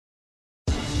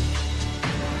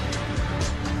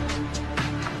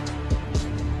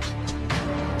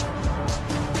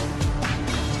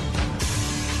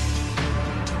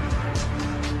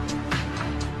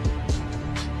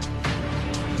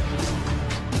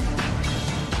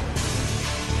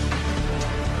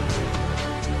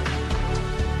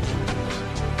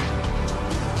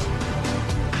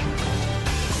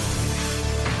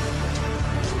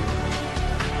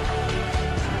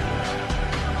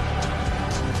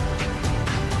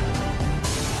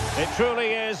It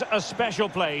truly is a special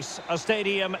place, a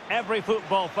stadium every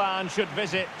football fan should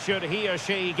visit should he or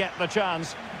she get the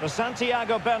chance. The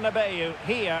Santiago Bernabéu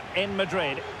here in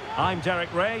Madrid. I'm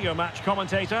Derek Ray, your match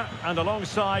commentator, and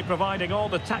alongside providing all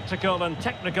the tactical and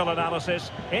technical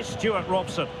analysis, it's Stuart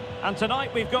Robson. And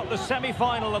tonight we've got the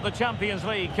semi-final of the Champions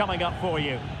League coming up for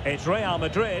you. It's Real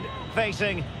Madrid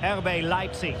facing RB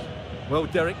Leipzig. Well,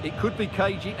 Derek, it could be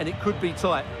cagey and it could be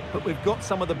tight, but we've got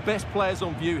some of the best players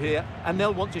on view here, and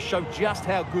they'll want to show just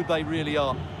how good they really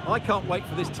are. I can't wait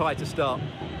for this tie to start.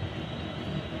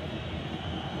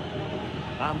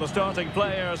 And the starting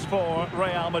players for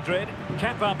Real Madrid.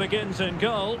 Kepa begins in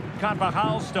goal.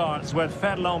 Carvajal starts with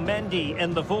Ferland Mendy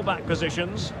in the fullback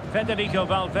positions. Federico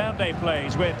Valverde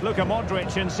plays with Luka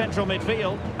Modric in central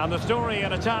midfield. And the story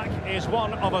in attack is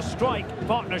one of a strike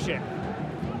partnership.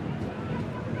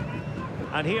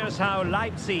 And here's how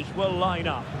Leipzig will line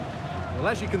up. Well,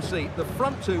 as you can see, the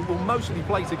front two will mostly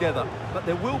play together, but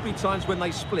there will be times when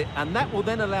they split, and that will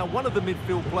then allow one of the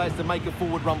midfield players to make a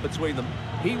forward run between them.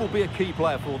 He will be a key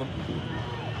player for them.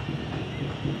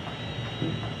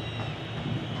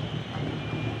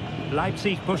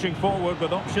 Leipzig pushing forward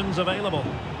with options available.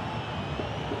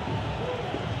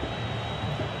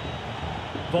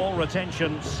 Ball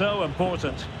retention so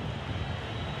important.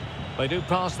 They do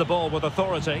pass the ball with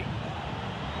authority.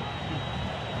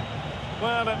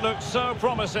 Well, it looks so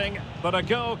promising, but a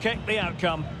goal kicked the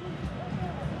outcome.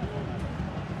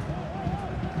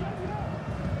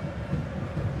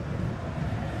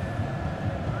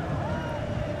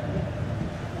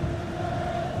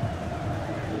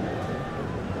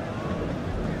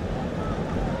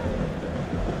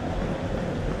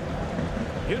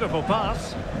 Beautiful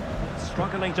pass.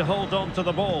 Struggling to hold on to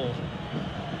the ball.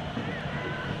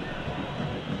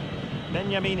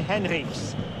 Benjamin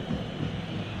Henrichs.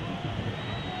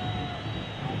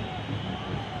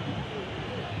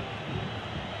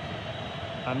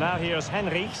 And now here's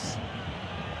Henrichs.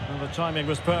 And the timing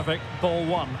was perfect. Ball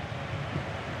one.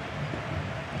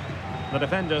 The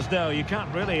defenders know you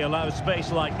can't really allow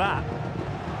space like that.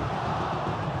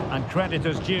 And credit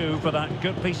is due for that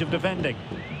good piece of defending.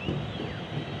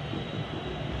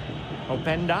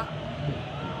 Openda.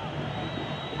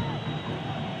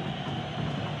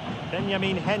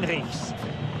 Benjamin Henrichs.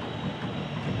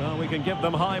 Well, we can give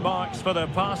them high marks for their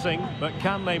passing, but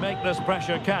can they make this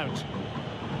pressure count?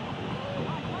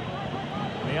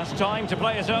 He has time to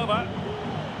play it over.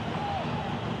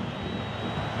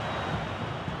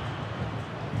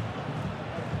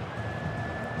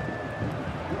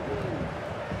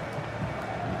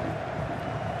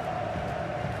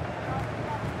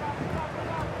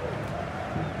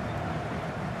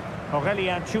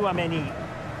 Aurélien Tchouameni.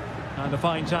 And a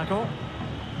fine tackle.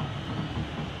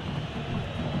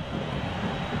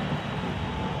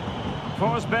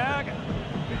 Forsberg.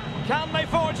 Can they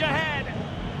forge ahead?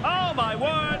 Oh, my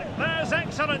word, there's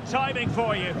excellent timing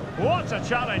for you. What a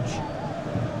challenge.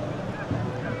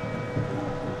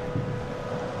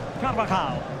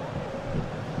 Carvajal.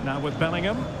 Now with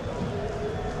Bellingham.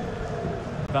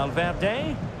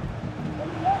 Valverde.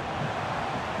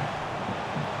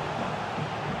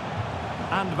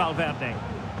 And Valverde.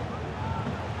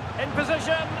 In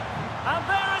position. And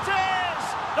there it is!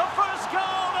 The first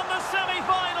goal in the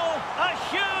semi-final. A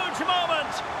huge moment.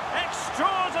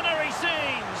 Extraordinary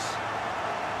scenes.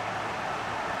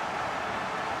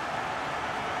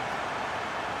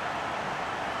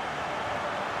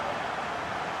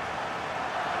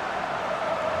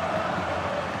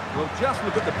 Well, just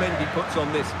look at the bend he puts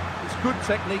on this. It's good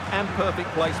technique and perfect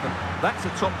placement. That's a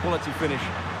top quality finish.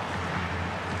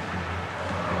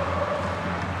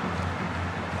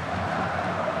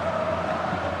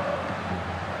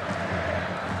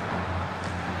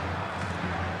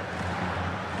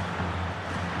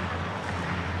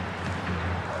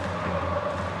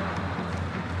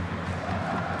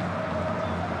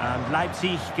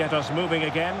 Leipzig get us moving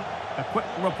again. A quick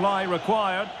reply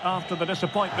required after the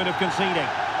disappointment of conceding.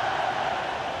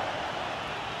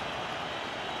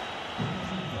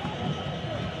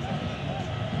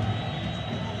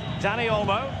 Dani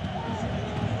Olmo.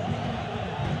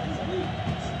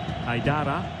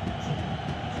 Aidara.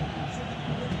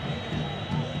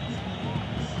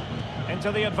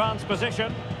 Into the advanced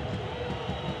position.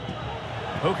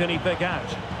 Who can he pick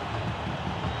out?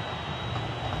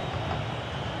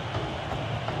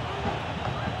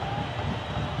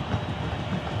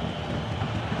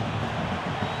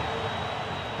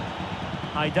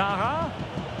 Aidara.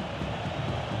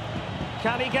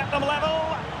 Can he get them level?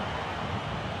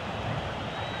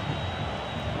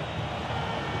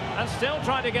 And still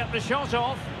trying to get the shot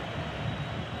off.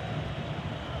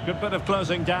 Good bit of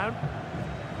closing down.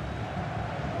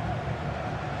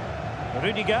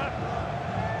 Rudiger.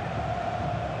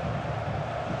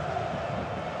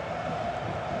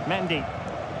 Mendy.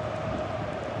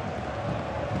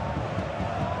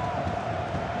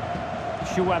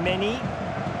 Chouameni.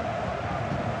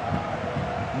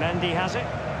 Mendy has it.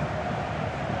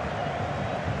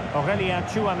 Aurélien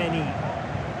Chouameni.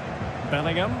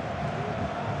 Bellingham.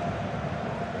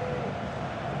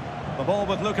 The ball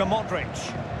with Luka Modric.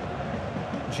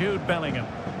 Jude Bellingham.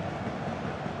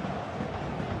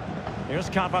 Here's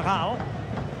Carvajal.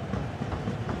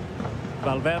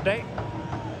 Valverde.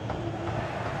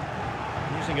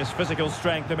 Using his physical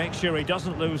strength to make sure he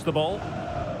doesn't lose the ball.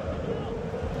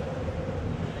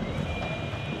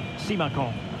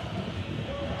 Simakon.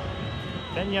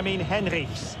 Benjamin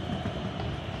Henrichs.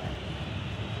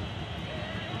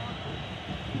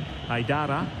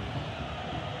 Haidara.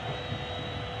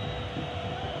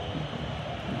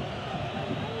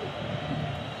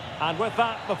 And with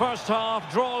that, the first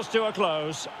half draws to a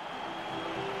close.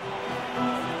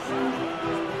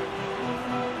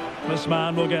 This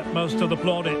man will get most of the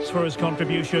plaudits for his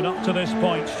contribution up to this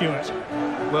point, Stuart.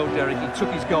 Well, Derek, he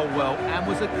took his goal well and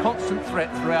was a constant threat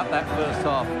throughout that first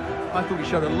half. I thought he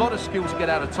showed a lot of skill to get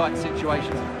out of tight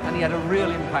situations, and he had a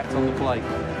real impact on the play.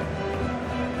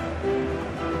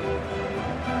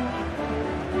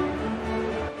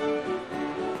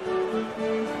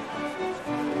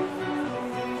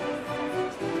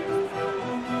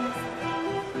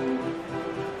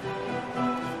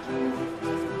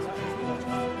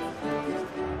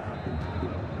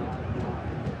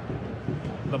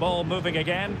 The ball moving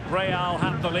again. Real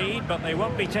have the lead, but they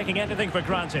won't be taking anything for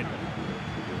granted.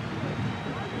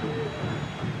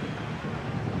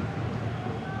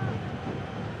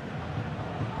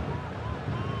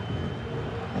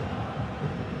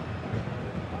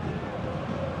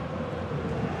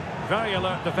 Very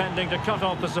alert defending to cut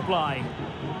off the supply.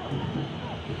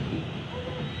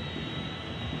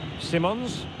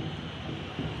 Simons.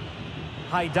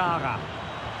 Haidara.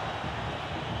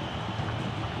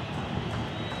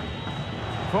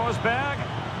 Forsberg.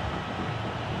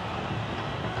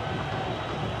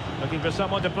 Looking for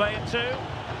someone to play it to.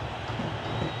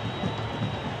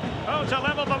 Oh, to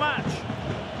level the match.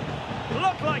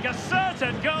 Looked like a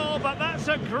certain goal, but that's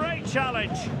a great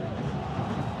challenge.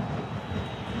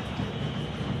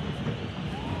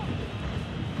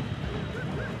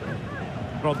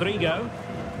 Rodrigo.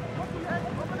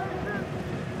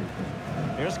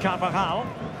 Here's Carvajal.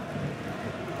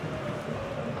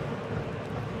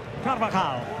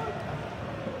 Carvajal.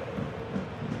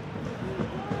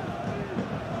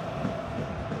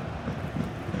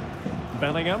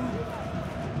 Bellingham.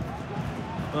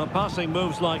 Well, passing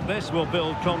moves like this will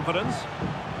build confidence.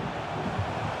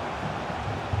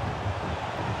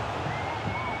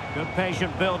 Good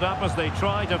patient build-up as they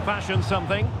try to fashion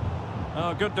something.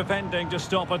 Oh, good defending to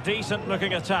stop a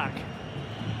decent-looking attack.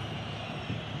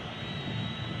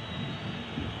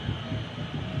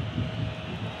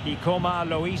 Ikoma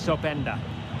Luis Openda.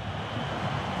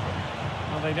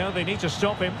 Well, they know they need to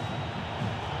stop him.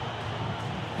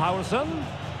 Paulson.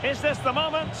 Is this the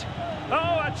moment?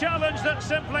 Oh, a challenge that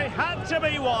simply had to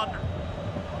be won.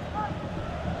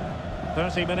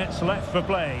 30 minutes left for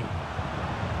play.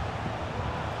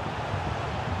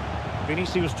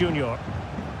 Vinicius Junior.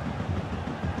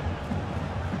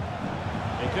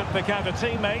 He could pick out a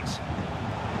teammate.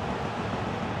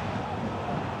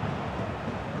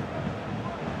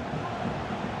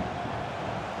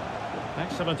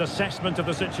 Excellent assessment of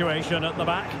the situation at the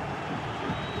back.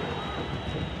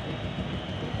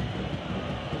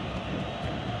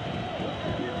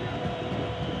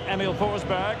 Emil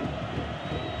Forsberg.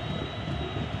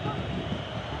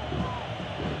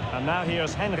 And now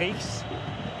here's Henrichs.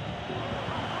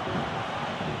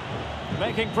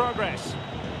 Making progress.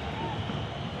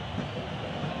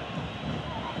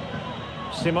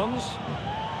 Simons.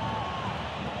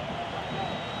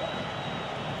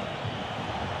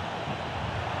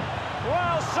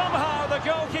 Well, somehow the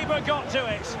goalkeeper got to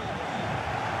it.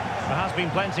 There has been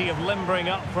plenty of limbering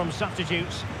up from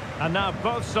substitutes, and now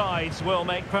both sides will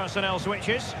make personnel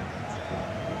switches.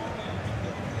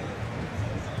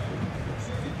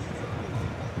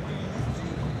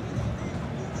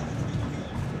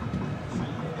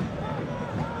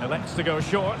 Elects to go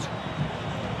short.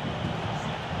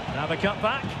 Now the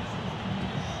cutback.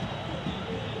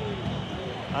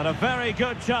 And a very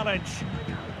good challenge.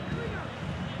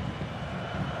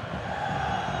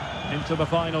 Into the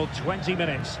final 20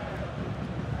 minutes.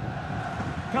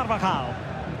 Carvajal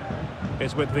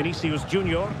is with Vinicius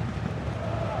Junior.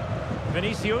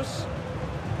 Vinicius.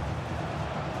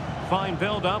 Fine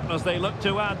build-up as they look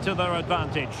to add to their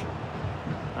advantage.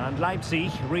 And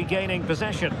Leipzig regaining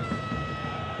possession.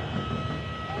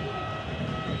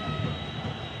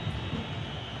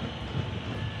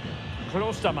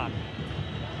 Klostermann.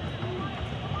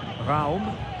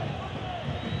 Raum.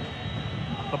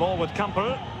 The ball with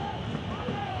Campbell.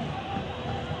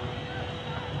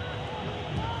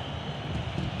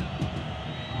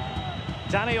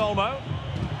 Dani Olmo.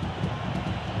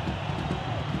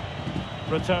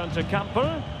 Return to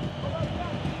Campbell.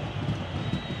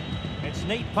 It's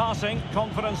neat passing,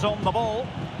 confidence on the ball.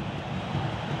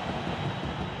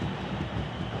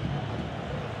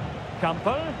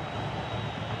 Campbell.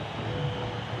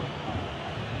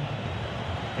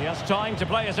 He has time to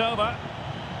play it over.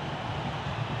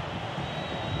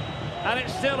 And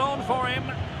it's still on for him.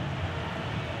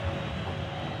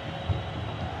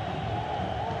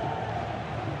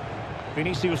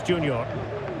 Vinicius Junior.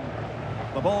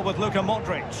 The ball with Luka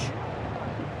Modric.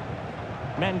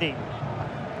 Mendy.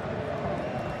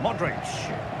 Modric.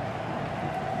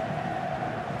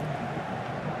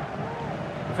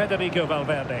 Federico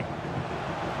Valverde.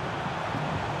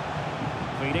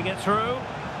 Feeding it through.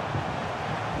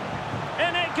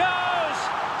 In it goes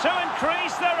to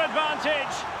increase their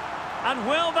advantage. And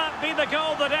will that be the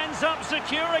goal that ends up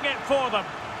securing it for them?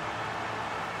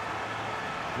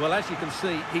 Well, as you can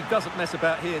see, he doesn't mess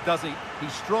about here, does he?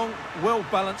 He's strong,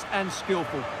 well-balanced and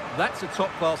skillful. That's a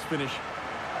top-class finish.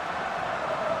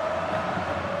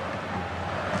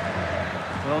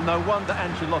 Well, no wonder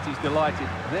Ancelotti's delighted.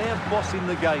 They're bossing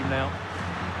the game now.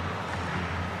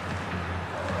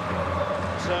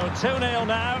 So 2-0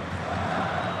 now.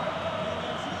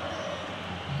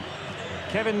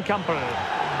 Kevin Campbell.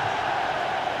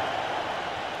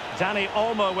 Dani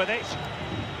Olmo with it.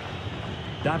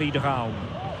 David Raum.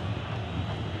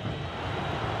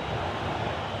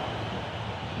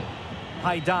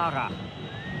 Haidara.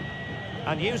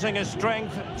 And using his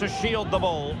strength to shield the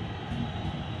ball.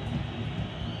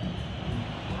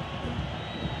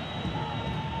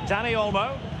 Dani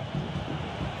Olmo.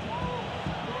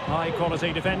 High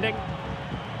quality defending.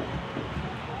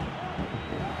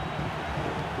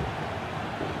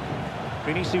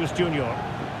 Vinicius Junior.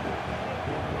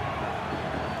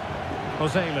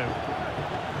 Joselu.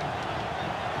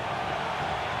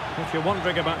 If you're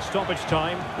wondering about stoppage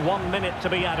time, 1 minute to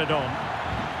be added on.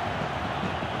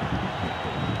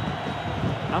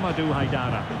 Amadou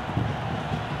Haidara.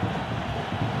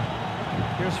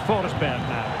 Here's Forsberg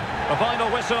now. The final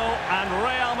whistle, and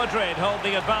Real Madrid hold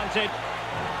the advantage.